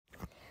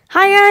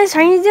Hi guys,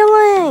 how you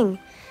doing?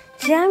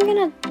 Today I'm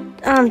gonna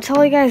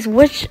tell you guys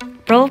which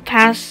Bro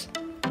Pass.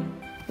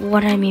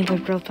 What I mean by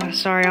Bro Pass?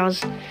 Sorry, I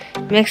was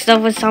mixed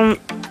up with some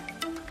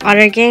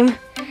other game.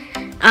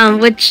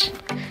 Which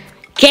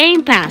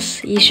Game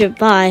Pass you should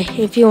buy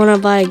if you wanna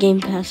buy a Game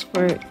Pass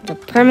for the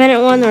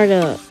permanent one or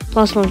the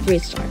 +1 free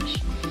stars.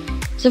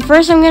 So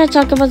first, I'm gonna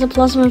talk about the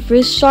 +1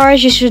 free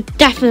stars. You should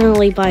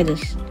definitely buy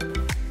this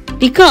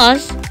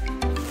because.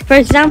 For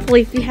example,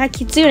 if you had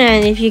kitsune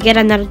and if you get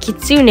another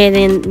kitsune,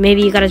 then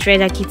maybe you gotta trade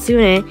that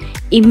kitsune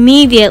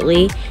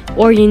immediately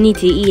or you need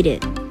to eat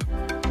it.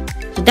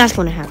 So that's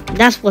gonna happen.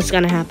 That's what's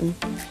gonna happen.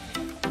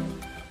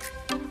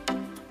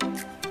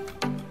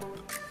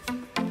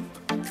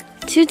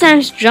 Two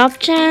times drop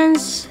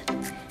chance.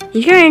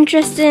 If you're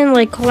interested in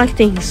like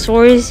collecting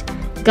swords,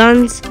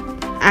 guns,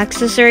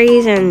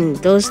 accessories, and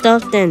those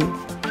stuff, then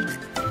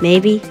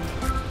maybe.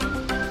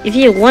 If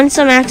you want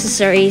some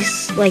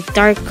accessories like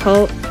dark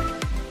coat,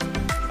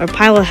 or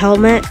pilot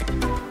helmet,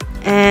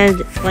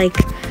 and like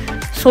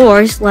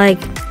swords like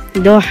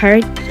no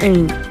hurt,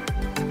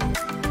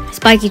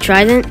 spiky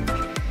trident.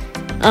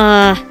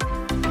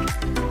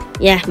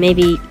 Yeah,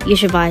 maybe you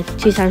should buy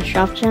 2 times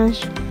drop chance.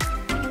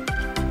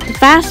 The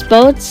fast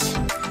boats.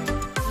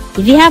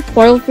 If you have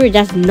portal fruit,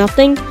 that's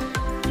nothing.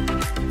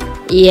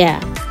 Yeah.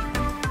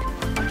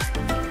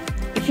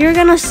 If you're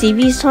gonna sea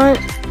beast hunt,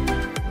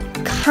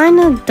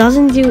 kinda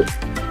doesn't do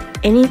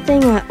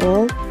anything at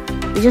all.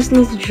 You just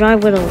need to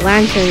drive with a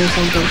lantern or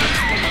something.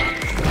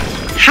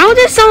 How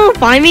did someone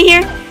find me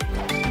here?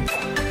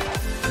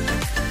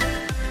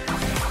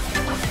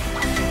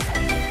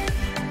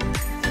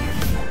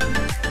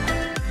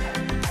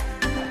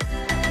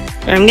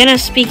 I'm gonna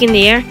speak in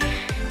the air.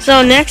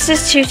 So next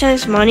is 2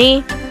 times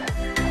money.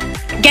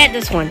 Get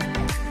this one.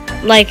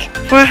 Like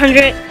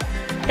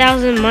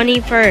 400,000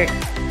 money per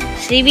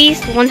sea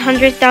beast,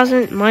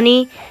 100,000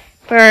 money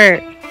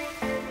per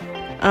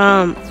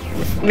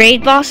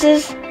raid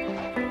bosses.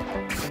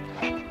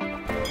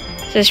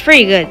 So it's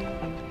pretty good.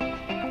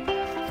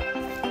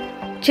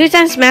 2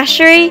 times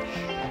mastery.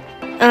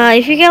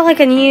 If you get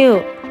like a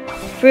new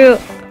fruit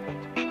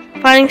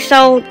fighting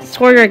style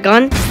sword or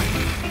gun,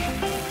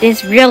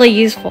 it's really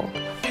useful.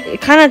 It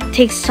kind of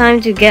takes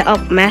time to get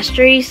up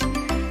masteries.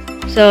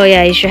 So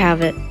yeah, you should have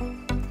it.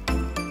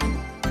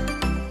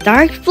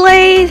 Dark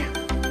blade.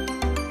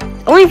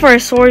 Only for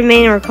a sword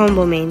main or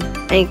combo main.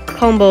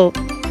 Combo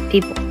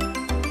people.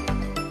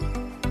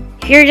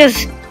 If you're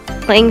just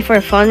playing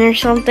for fun or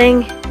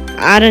something,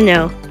 I don't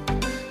know.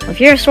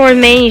 If you're a sword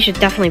main, you should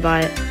definitely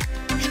buy it.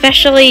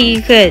 Especially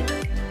you could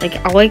like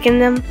awaken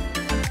them.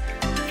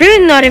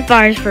 Fruit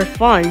notifiers for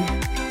fun.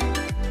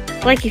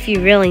 Like if you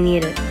really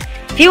need it.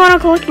 If you want to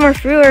collect more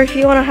fruit, or if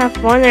you want to have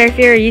fun, or if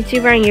you're a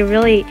YouTuber and you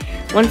really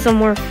want some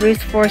more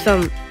fruits for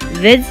some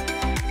vids,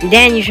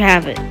 then you should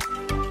have it.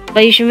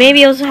 But you should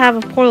maybe also have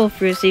a portal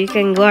fruit so you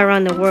can go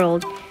around the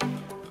world.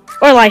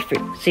 Or life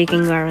fruit so you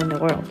can go around the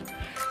world.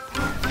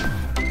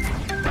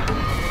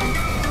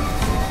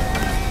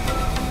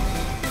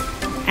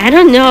 I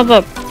don't know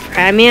about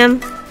premium.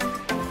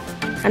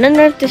 I don't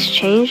know if this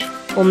changed.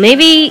 Well,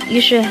 maybe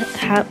you should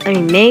have.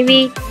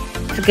 Maybe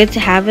it's good to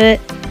have it.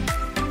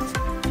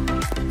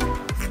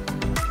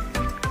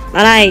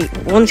 But I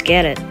won't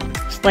get it.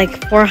 It's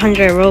like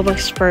 400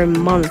 robux per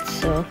month.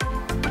 So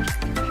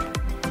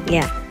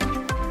yeah.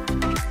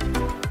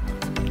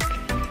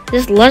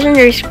 There's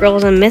legendary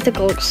scrolls and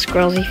mythical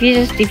scrolls. If you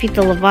just defeat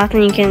the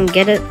Leviathan, you can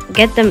get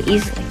them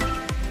easily.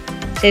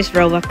 Saves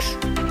robux.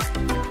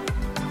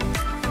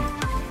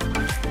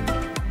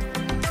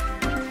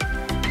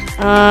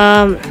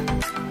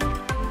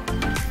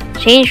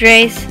 Change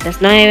race. That's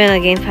not even a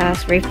game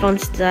pass. Respawn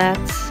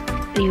stats.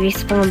 You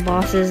respawn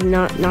bosses,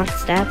 not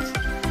stats.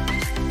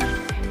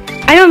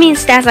 I don't mean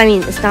stats. I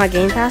mean it's not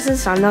game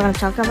passes, so I'm not gonna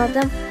talk about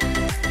them.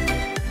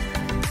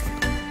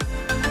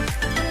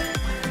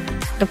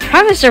 The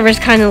private server is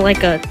kind of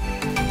like a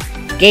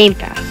game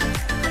pass.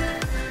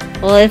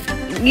 Well, if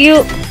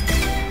you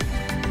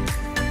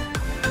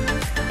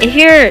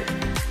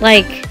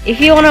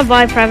want to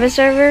buy private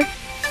server,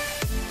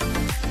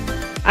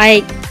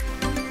 I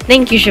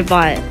think you should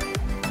buy it.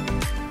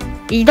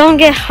 You don't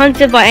get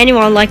hunted by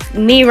anyone like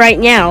me right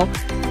now.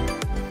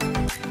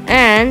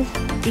 And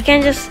you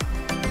can just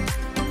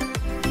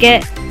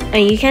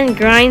you can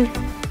grind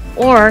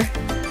or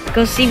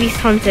go sea beast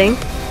hunting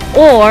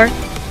or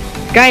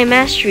grind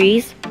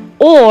masteries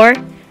or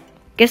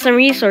get some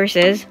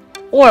resources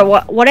or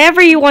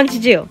whatever you want to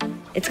do.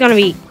 It's gonna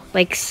be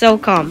like so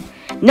calm.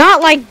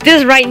 Not like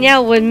this right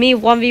now with me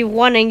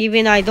 1v1ing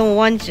even though I don't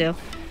want to.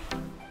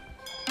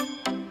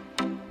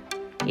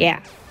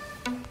 Yeah.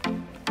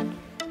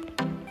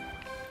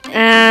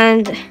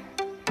 And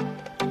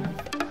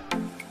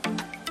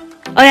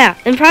oh yeah,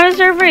 in private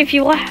server, if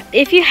you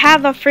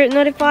have a fruit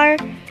notifier,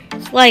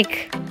 it's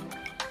like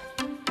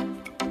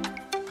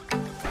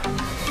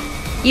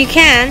you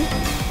can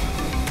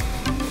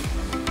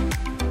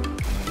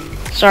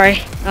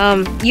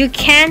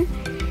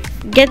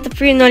get the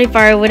fruit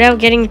notifier without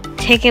getting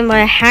taken by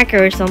a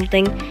hacker or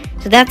something.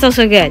 So that's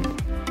also good.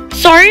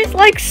 Sorry, it's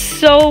like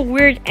so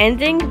weird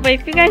ending, but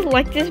if you guys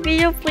like this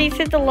video, please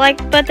hit the like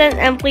button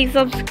and please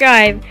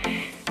subscribe.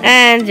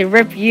 And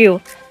rip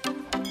you.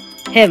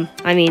 Him,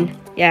 I mean,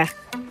 yeah.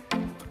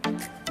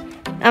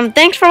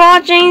 Thanks for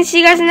watching. See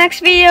you guys in the next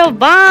video.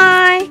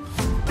 Bye!